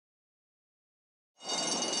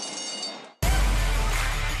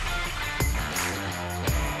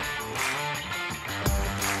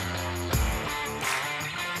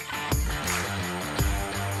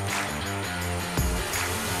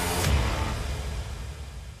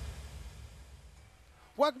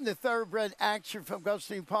Welcome to Thoroughbred Action from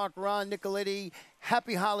Gulfstream Park. Ron Nicoletti.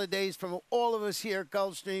 Happy holidays from all of us here at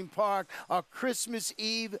Gulfstream Park. Our Christmas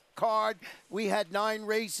Eve card. We had 9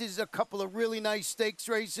 races, a couple of really nice stakes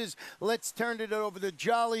races. Let's turn it over to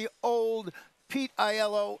jolly old Pete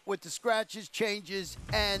Aiello with the scratches, changes,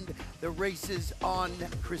 and the races on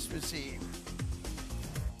Christmas Eve.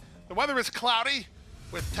 The weather is cloudy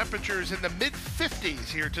with temperatures in the mid-50s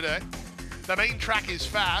here today. The main track is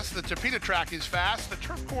fast. The Tapeta track is fast. The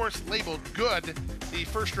turf course labeled good. The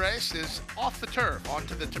first race is off the turf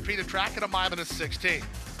onto the Tapeta track at a mile and a 16.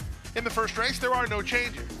 In the first race, there are no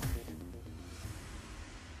changes.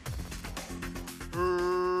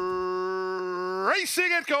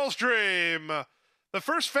 Racing at Gulfstream. The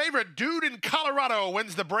first favorite, Dude in Colorado,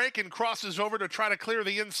 wins the break and crosses over to try to clear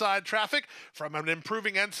the inside traffic from an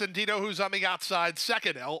improving Encendido, who's on the outside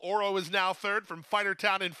second. El Oro is now third from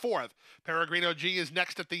Fightertown in fourth. Peregrino G is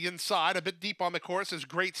next at the inside. A bit deep on the course is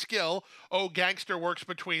Great Skill. Oh Gangster works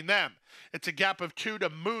between them. It's a gap of 2 to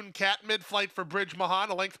Mooncat. Mid-flight for Bridge Mahan,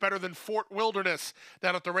 a length better than Fort Wilderness.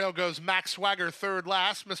 Down at the rail goes Max Swagger third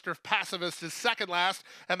last. Mr. Pacifist is second last.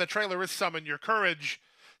 And the trailer is Summon Your Courage.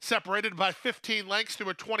 Separated by 15 lengths to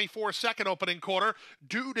a 24-second opening quarter,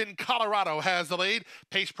 Dude in Colorado has the lead.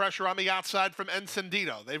 Pace pressure on the outside from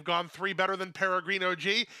Encendido. They've gone 3 better than Peregrino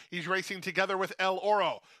G. He's racing together with El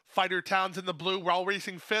Oro. Fighter Towns in the blue while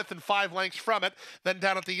racing 5th and 5 lengths from it. Then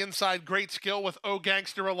down at the inside, Great Skill with O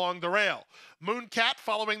Gangster along the rail. Mooncat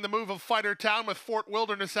following the move of Fighter Town with Fort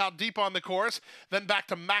Wilderness out deep on the course. Then back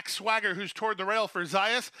to Max Swagger, who's toward the rail for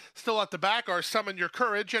Zayas. Still at the back are Summon Your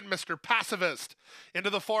Courage and Mr. Pacifist. Into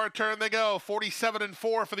the far turn they go, 47 and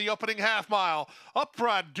 4 for the opening half mile. Up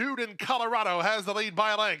front, Dude in Colorado has the lead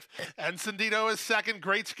by a length. Encendido is second,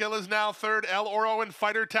 Great Skill is now third. El Oro and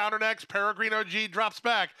Fighter Town are next. Peregrino G drops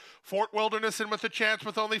back. Fort Wilderness in with a chance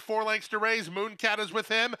with only 4 lengths to raise. Mooncat is with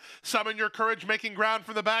him. Summon Your Courage making ground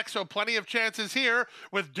from the back, so plenty of chances here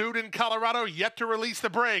with Dude in Colorado yet to release the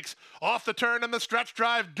brakes. Off the turn in the stretch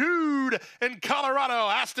drive, Dude in Colorado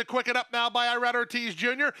has to quicken up now by Irad Ortiz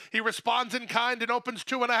Jr. He responds in kind and opens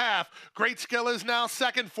 2.5. Great Skill is now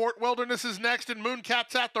second. Fort Wilderness is next and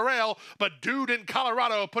Mooncat's at the rail, but Dude in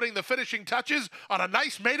Colorado putting the finishing touches on a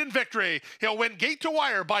nice maiden victory. He'll win gate to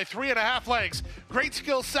wire by 3.5 lengths. Great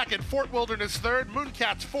Skill second, Fort Wilderness third,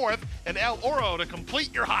 Mooncat's fourth, and El Oro to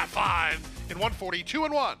complete your high five in 142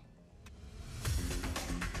 and 1.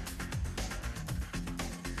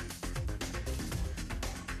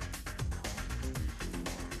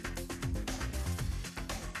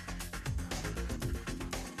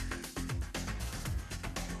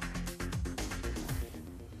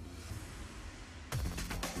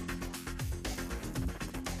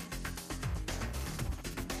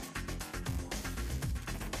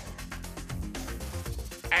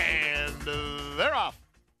 And they're off.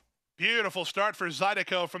 Beautiful start for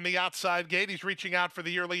Zydeco from the outside gate. He's reaching out for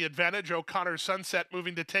the early advantage. O'Connor Sunset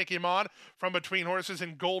moving to take him on from between horses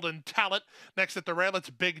in Golden Talent. Next at the rail, it's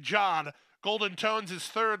Big John. Golden Tones is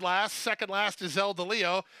third last. Second last is El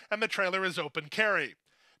DeLeo. And the trailer is Open Carry.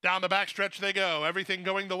 Down the backstretch they go. Everything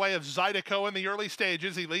going the way of Zydeco in the early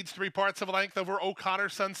stages. He leads 3 parts of a length over O'Connor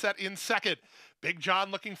Sunset in second. Big John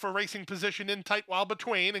looking for racing position in tight while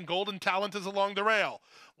between, and Golden Talent is along the rail.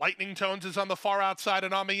 Lightning Tones is on the far outside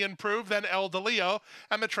and on the improve, then El DeLeo,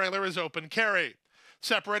 and the trailer is Open Carry.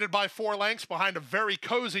 Separated by 4 lengths behind a very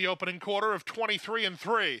cozy opening quarter of 23 and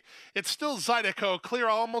 3. It's still Zydeco, clear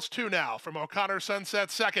almost 2 now from O'Connor Sunset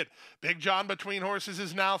second. Big John between horses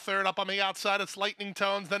is now third. Up on the outside, it's Lightning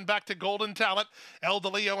Tones, then back to Golden Talent. El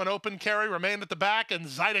DeLeo and Open Carry remain at the back, and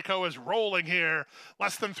Zydeco is rolling here.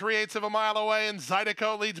 Less than 3/8 of a mile away, and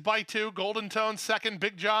Zydeco leads by 2. Golden Tones second,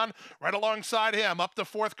 Big John right alongside him. Up to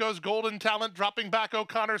fourth goes Golden Talent, dropping back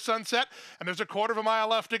O'Connor Sunset, and there's a 1/4 mile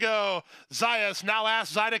left to go. Zayas now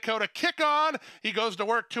asks Zydeco to kick on. He goes to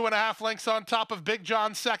work 2.5 lengths on top of Big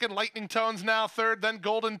John second. Lightning Tones now third, then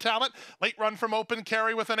Golden Talent. Late run from Open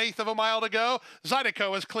Carry with 1/8 of a mile to go.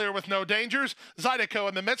 Zydeco is clear with no dangers. Zydeco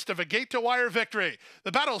in the midst of a gate-to-wire victory.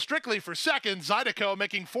 The battle strictly for second. Zydeco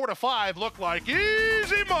making 4 to 5 look like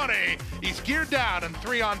easy money. He's geared down and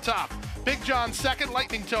 3 on top. Big John second,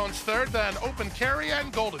 Lightning Tones third, then Open Carry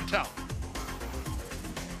and Golden Talent.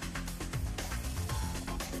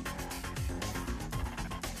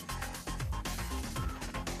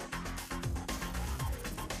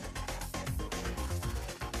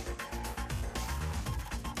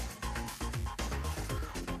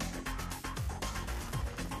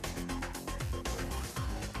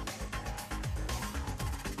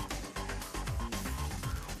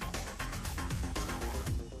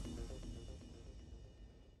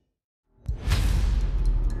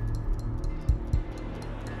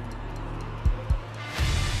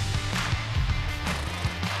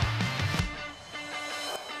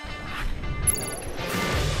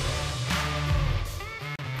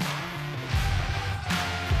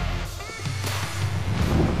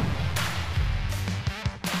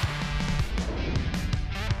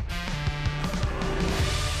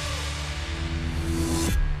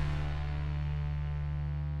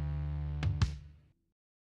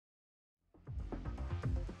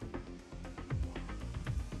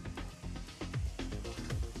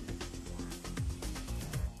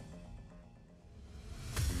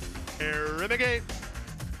 Here in the gate.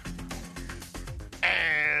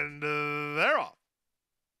 And they're off.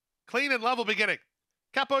 Clean and level beginning.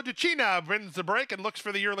 Capodicina wins the break and looks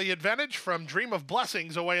for the early advantage from Dream of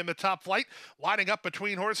Blessings away in the top flight, lining up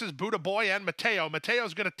between horses Buddha Boy and Mateo.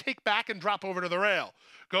 Mateo's going to take back and drop over to the rail.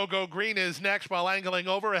 Go Green is next while angling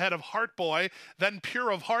over ahead of Heart Boy, then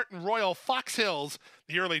Pure of Heart and Royal Fox Hills.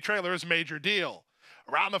 The early trailer is Major Deal.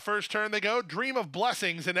 Around the first turn they go. Dream of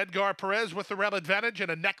Blessings and Edgar Perez with the rail advantage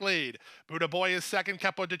and a neck lead. Buddha Boy is second.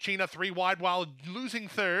 Capodicina 3 wide while losing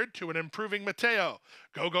third to an improving Mateo.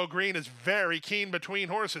 Go Green is very keen between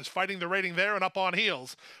horses, fighting the rating there and up on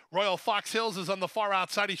heels. Royal Fox Hills is on the far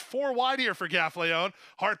outside. He's 4 wide here for Gaffleon.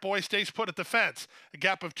 Heart Boy stays put at the fence. A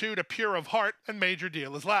gap of 2 to Pure of Heart, and Major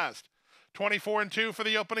Deal is last. 24-2 for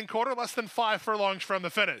the opening quarter, less than 5 furlongs from the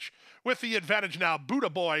finish. With the advantage now, Buddha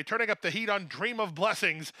Boy turning up the heat on Dream of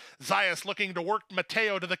Blessings. Zayas looking to work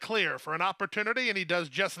Mateo to the clear for an opportunity, and he does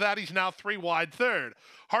just that. He's now 3 wide third.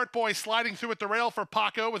 Heart Boy sliding through at the rail for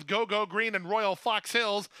Paco with Go Green and Royal Fox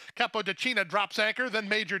Hills. Capodicina drops anchor, then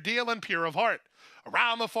Major Deal and Pure of Heart.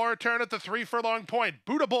 Around the far turn at the 3 furlong point,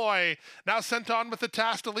 Buddha Boy now sent on with the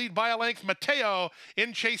task to lead by a length. Mateo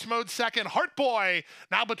in chase mode second. Heart Boy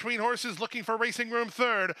now between horses looking for racing room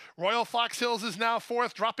third. Royal Fox Hills is now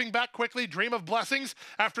fourth, dropping back quickly. Dream of Blessings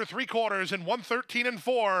after 3 quarters in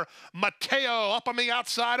 1:13-4. Mateo up on the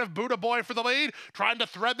outside of Buddha Boy for the lead. Trying to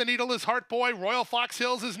thread the needle is Heart Boy. Royal Fox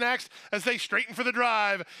Hills is next as they straighten for the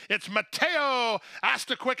drive. It's Mateo asked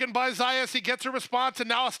to quicken by Zayas. He gets a response and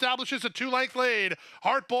now establishes a 2-length lead.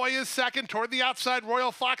 Heart Boy is second. Toward the outside,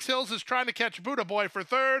 Royal Fox Hills is trying to catch Buddha Boy for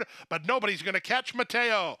third, but nobody's going to catch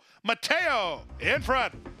Mateo. Mateo in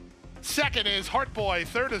front. Second is Heart Boy.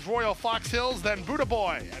 Third is Royal Fox Hills, then Buddha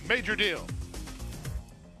Boy and Major Deal.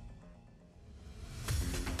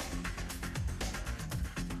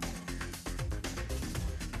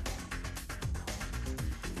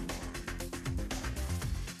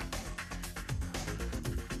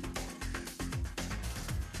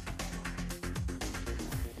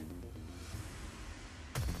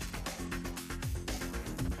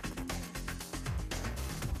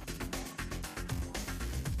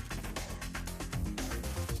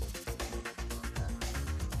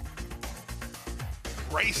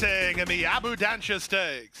 Racing in the Abu Dansha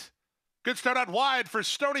Stakes. Good start out wide for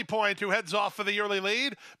Stony Point, who heads off for the early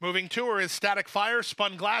lead. Moving to her is Static Fire,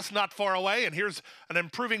 Spun Glass not far away, and here's an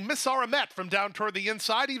improving Miss Aramet from down toward the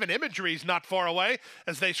inside. Even Imagery's not far away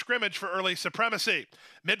as they scrimmage for early supremacy.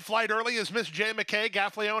 Mid-flight early is Miss J. McKay.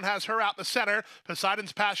 Gaffleon has her out the center.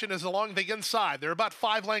 Poseidon's Passion is along the inside. They're about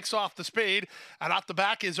 5 lengths off the speed. And out the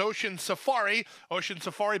back is Ocean Safari. Ocean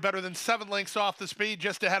Safari better than 7 lengths off the speed,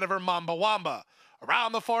 just ahead of her Mamba Wamba.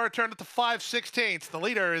 Around the far turn at the 5/16. The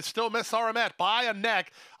leader is still Miss Aramet by a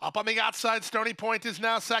neck. Up on the outside, Stony Point is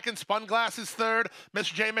now second. Spun Glass is third. Miss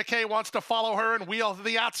J. McKay wants to follow her and wheel to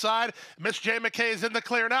the outside. Miss J. McKay is in the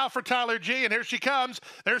clear now for Tyler G, and here she comes.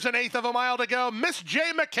 There's an 1/8 of a mile to go. Miss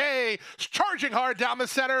J. McKay charging hard down the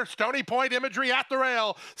center. Stony Point Imagery at the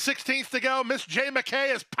rail. 16th to go. Miss J.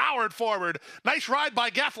 McKay is powered forward. Nice ride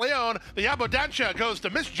by Gaffleon. The Abu Dansha goes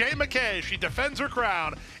to Miss J. McKay. She defends her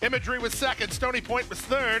crown. Imagery was second. Stony Point was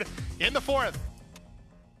third in the 4th.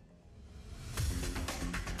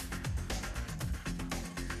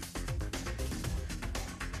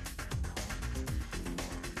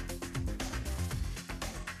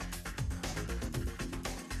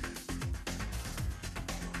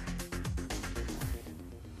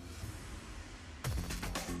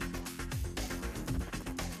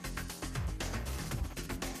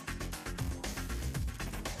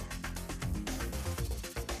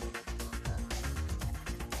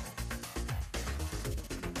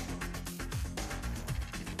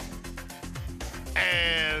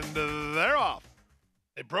 And they're off.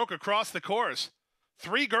 They broke across the course.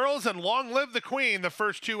 3 girls and Long Live the Queen, the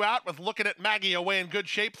first 2 out, with Looking at Maggie away in good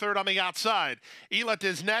shape, third on the outside. Elet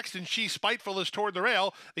is next, and She Spiteful is toward the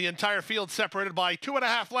rail. The entire field separated by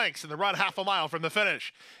 2.5 lengths in the run, half a mile from the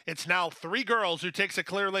finish. It's now 3 girls who takes a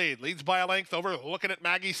clear lead. Leads by a length over Looking at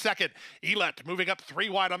Maggie second. Elet moving up 3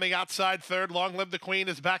 wide on the outside, third. Long Live the Queen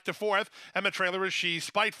is back to 4th, and the trailer is She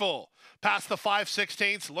Spiteful. Past the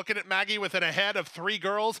 5/16, Looking at Maggie within a head of 3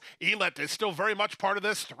 girls. Elet is still very much part of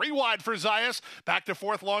this. 3 wide for Zayas. Back to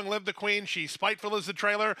 4th, Long Live the Queen. She Spiteful is the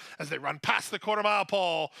trailer as they run past the quarter-mile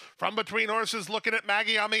pole. From between horses, Looking at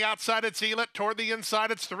Maggie on the outside, it's Elet. Toward the inside,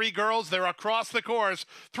 it's 3 girls. They're across the course.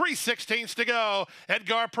 3/16 to go.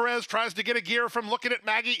 Edgar Perez tries to get a gear from Looking at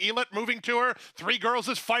Maggie. Elet moving to her. 3 girls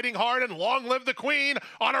is fighting hard, and Long Live the Queen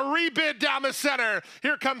on a rebid down the center.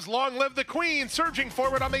 Here comes Long Live the Queen, surging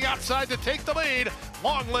forward on the outside to take the lead.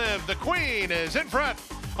 Long Live the Queen is in front.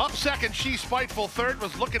 Up second, She Spiteful. Third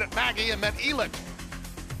was Looking at Maggie, and then Elit.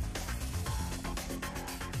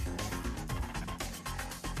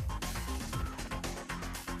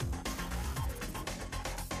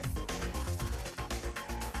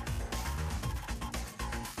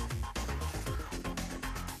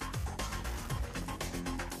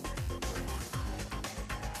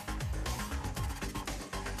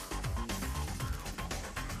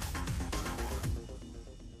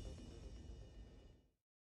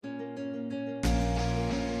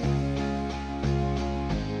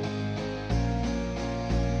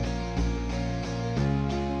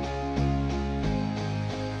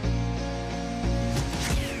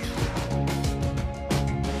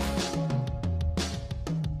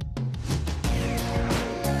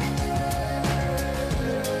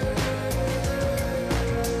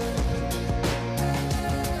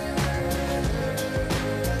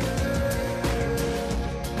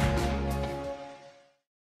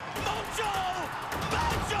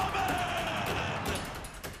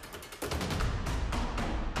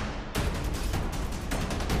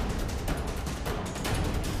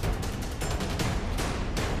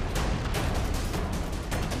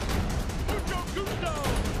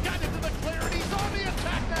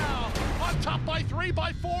 Top by 3,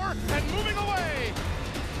 by 4, and moving away.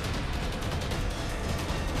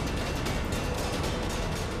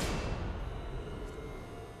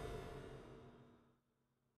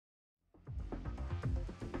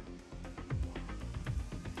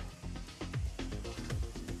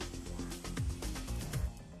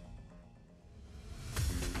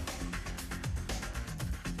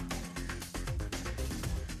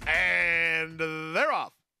 And they're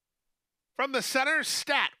off. From the center,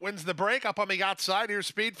 Stat wins the break. Up on the outside, here's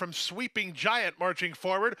speed from Sweeping Giant marching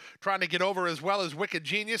forward, trying to get over as well as Wicked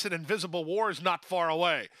Genius, and Invisible War is not far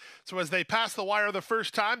away. So as they pass the wire the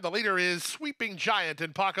first time, the leader is Sweeping Giant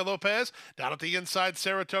in Paco Lopez. Down at the inside,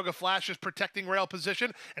 Saratoga Flash is protecting rail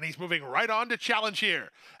position, and he's moving right on to challenge here.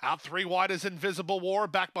 Out 3 wide is Invisible War,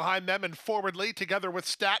 back behind them and forwardly, together with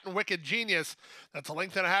Stat and Wicked Genius. That's a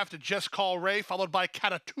length and a half to Just Call Ray, followed by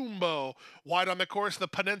Catatumbo. Wide on the course, the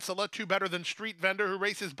Peninsula, 2 better than Street Vendor, who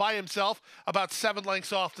races by himself about 7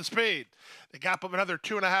 lengths off the speed. The gap of another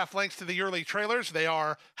 2.5 lengths to the early trailers. They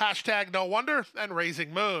are hashtag No Wonder and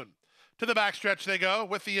Raising Moon. To the backstretch they go.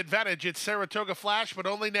 With the advantage, it's Saratoga Flash, but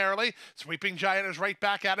only narrowly. Sweeping Giant is right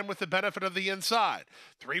back at him with the benefit of the inside.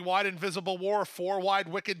 3 wide, Invisible War. 4 wide,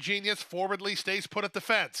 Wicked Genius. Forwardly stays put at the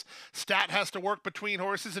fence. Stat has to work between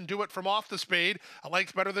horses and do it from off the speed. A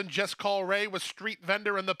length better than Just Call Ray with Street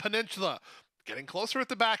Vendor in the Peninsula. Getting closer at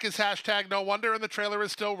the back is hashtag No Wonder, and the trailer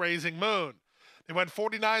is still Raising Moon. They went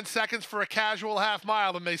 49 seconds for a casual half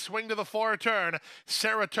mile, and they swing to the far turn.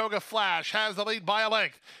 Saratoga Flash has the lead by a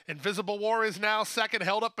length. Invisible War is now second,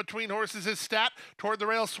 held up between horses is Stat. Toward the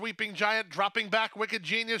rail, Sweeping Giant, dropping back Wicked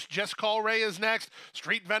Genius. Just Call Ray is next.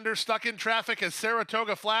 Street Vendor stuck in traffic as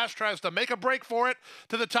Saratoga Flash tries to make a break for it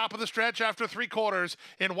to the top of the stretch after 3/4.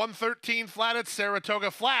 In 1:13 flat, it's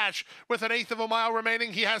Saratoga Flash with an 1/8 of a mile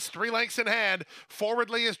remaining. He has 3 lengths in hand.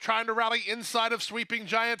 Forwardly is trying to rally inside of Sweeping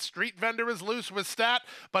Giant. Street Vendor is loose with Stat,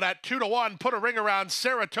 but at 2-1, put a ring around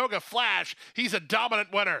Saratoga Flash. He's a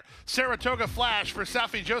dominant winner. Saratoga Flash for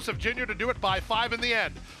Safi Joseph Jr. to do it by 5 in the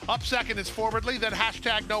end. Up second is Forwardly, then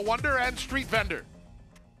hashtag No Wonder and Street Vendor.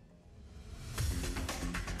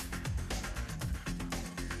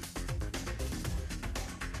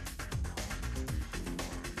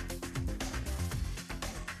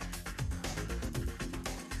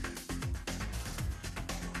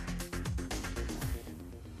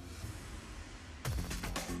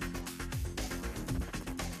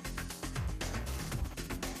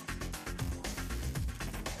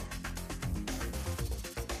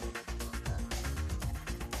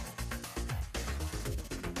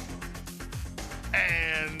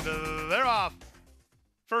 And they're off.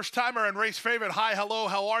 First timer and race favorite Hi Hello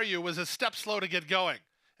How Are You was a step slow to get going.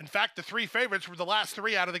 In fact, the 3 favorites were the last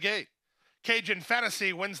 3 out of the gate. Cajun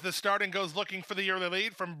Fantasy wins the start and goes looking for the early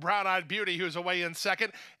lead from Brown Eyed Beauty, who's away in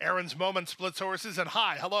second. Aaron's Moment splits horses, and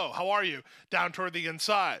Hi Hello How Are You down toward the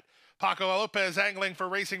inside. Paco Lopez angling for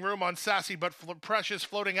racing room on Sassy but Precious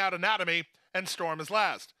floating out Anatomy, and Storm is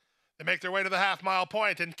last. They make their way to the half-mile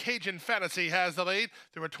point, and Cajun Fantasy has the lead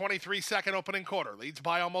through a 23-second opening quarter. Leads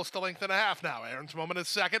by almost a length and a half now. Aaron's Moment is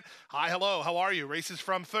second. Hi Hello How Are You races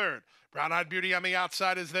from third. Brown Eyed Beauty on the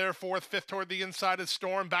outside is there. 4th, 5th toward the inside is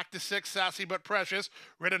Storm. Back to 6th, Sassy but Precious.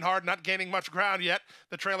 Ridden hard, not gaining much ground yet.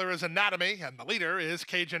 The trailer is Anatomy, and the leader is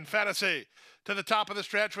Cajun Fantasy. To the top of the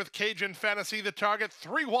stretch with Cajun Fantasy, the target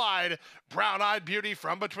 3 wide. Brown-Eyed Beauty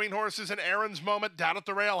from between horses and Aaron's Moment down at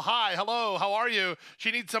the rail. Hi, hello, how are you?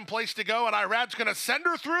 She needs some place to go, and Irad's going to send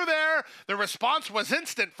her through there. The response was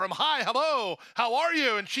instant from hi, hello, how are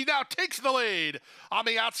you? And she now takes the lead. On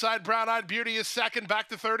the outside, Brown-Eyed Beauty is second, back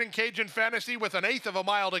to third in Cajun Fantasy with an eighth of a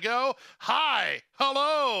mile to go. Hi,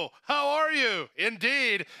 hello, how are you?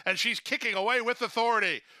 Indeed, and she's kicking away with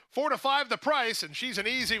authority. 4 to 5 the price, and she's an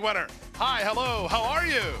easy winner. Hi, hello, how are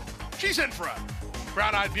you? She's in front.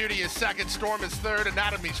 Brown-Eyed Beauty is second, Storm is third,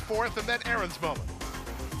 Anatomy's fourth, and then Aaron's Moment.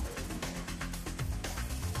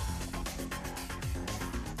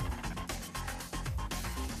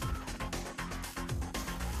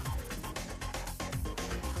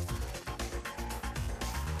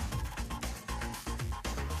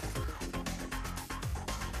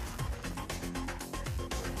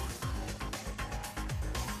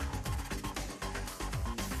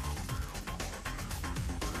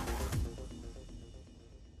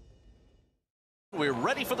 We're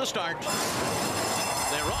ready for the start.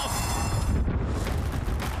 They're off.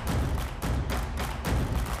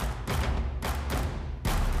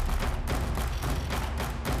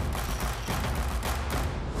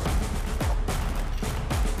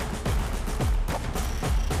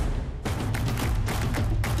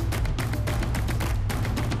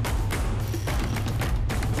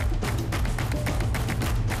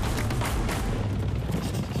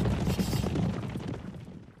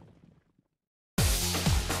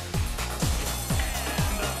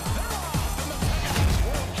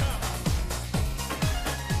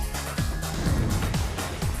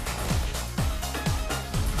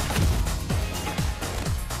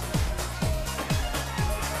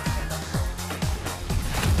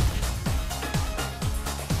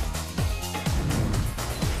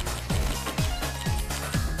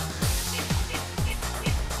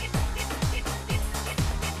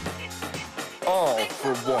 All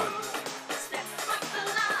for one.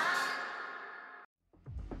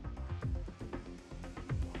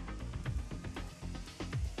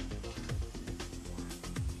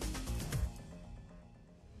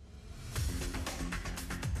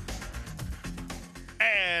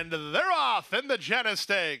 And they're off in the Jenna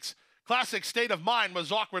Stakes. Classic State of Mind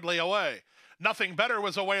was awkwardly away. Nothing Better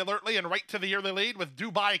was away alertly and right to the early lead with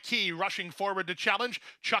Dubai Key rushing forward to challenge.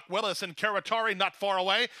 Chuck Willis and Karatari not far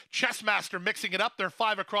away. Chessmaster mixing it up. They're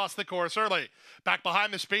 5 across the course early. Back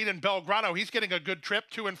behind the speed in Belgrano, he's getting a good trip.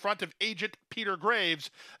 2 in front of Agent Peter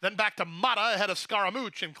Graves. Then back to Mata ahead of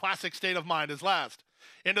Scaramouche, and Classic State of Mind is last.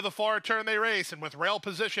 Into the far turn they race, and with rail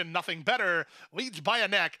position, Nothing Better leads by a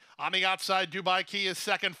neck. On the outside, Dubai Key is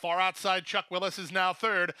second. Far outside, Chuck Willis is now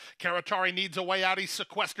third. Karatari needs a way out. He's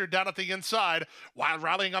sequestered down at the inside. While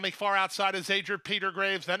rallying on the far outside is Agent Peter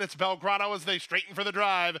Graves. Then it's Belgrano as they straighten for the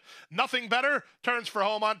drive. Nothing Better turns for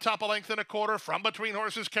home on top, a length and a quarter. From between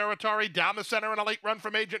horses, Karatari down the center, and a late run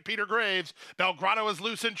from Agent Peter Graves. Belgrano is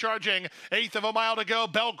loose and charging. Eighth of a mile to go.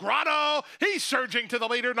 Belgrano, he's surging to the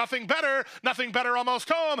leader. Nothing Better almost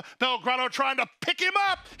home. Belgrano trying to pick him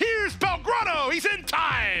up. Here's Belgrano. He's in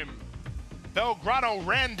time. Belgrano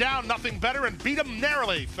ran down Nothing Better and beat him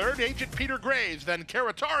narrowly. Third, Agent Peter Graves. Then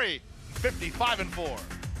Karatari, 55-4.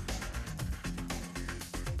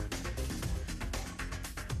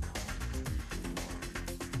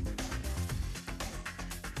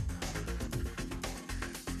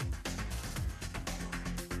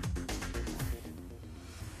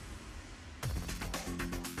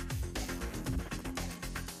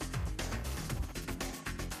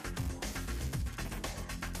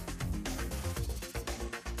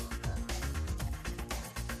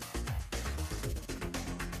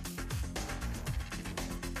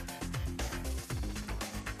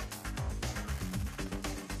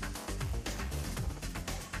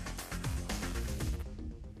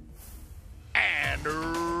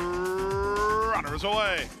 Runners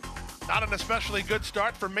away. Not an especially good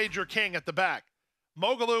start for Major King at the back.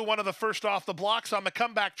 Mogaloo, one of the first off the blocks on the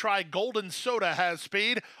comeback try. Golden Soda has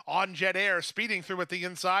speed. On Jet Air speeding through at the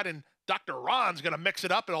inside, and Dr. Ron's going to mix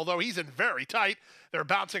it up, and although he's in very tight, they're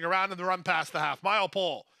bouncing around in the run past the half-mile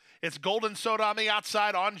pole. It's Golden Soda on the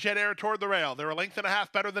outside, On Jet Air toward the rail. They're a length and a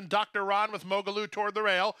half better than Dr. Ron with Mogaloo toward the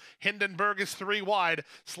rail. Hindenburg is 3 wide.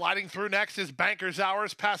 Sliding through next is Banker's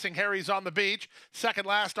Hours, passing Harry's on the Beach. Second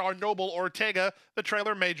last are Noble Ortega, the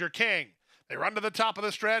trailer Major King. They run to the top of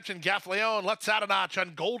the stretch, and Gaffleon lets out a notch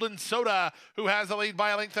on Golden Soda, who has the lead by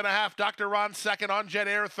a length and a half. Dr. Ron second, on Jet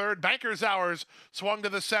Air third. Banker's Hours swung to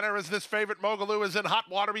the center as this favorite Mogaloo is in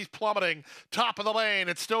hot water. He's plummeting. Top of the lane,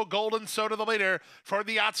 it's still Golden Soda, the leader. For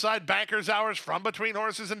the outside, Banker's Hours from between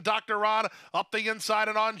horses and Dr. Ron up the inside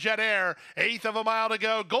and on Jet Air. Eighth of a mile to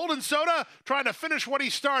go. Golden Soda trying to finish what he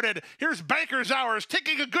started. Here's Banker's Hours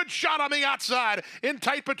taking a good shot on the outside. In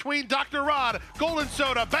tight between Dr. Ron, Golden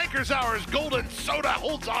Soda, Banker's Hours, Golden Soda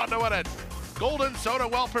holds on to it. Golden Soda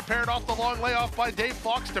well prepared off the long layoff by Dave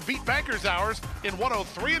Fox to beat Banker's Hours in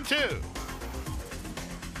 103 and 2.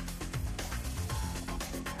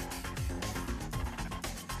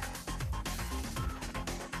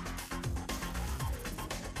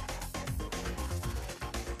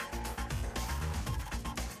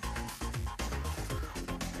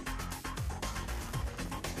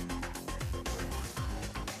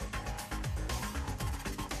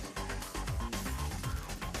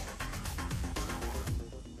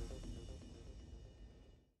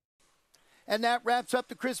 And that wraps up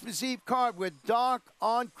the Christmas Eve card. We're dark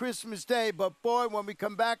on Christmas Day. But, boy, when we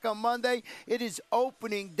come back on Monday, it is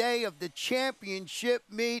opening day of the championship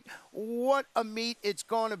meet. What a meet it's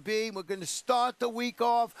going to be. We're going to start the week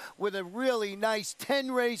off with a really nice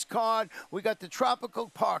 10-race card. We got the Tropical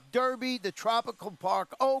Park Derby, the Tropical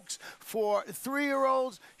Park Oaks for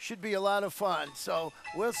 3-year-olds. Should be a lot of fun. So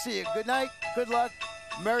we'll see you. Good night. Good luck.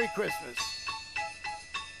 Merry Christmas.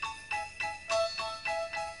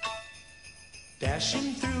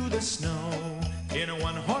 Dashing through the snow in a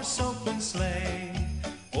one-horse open sleigh.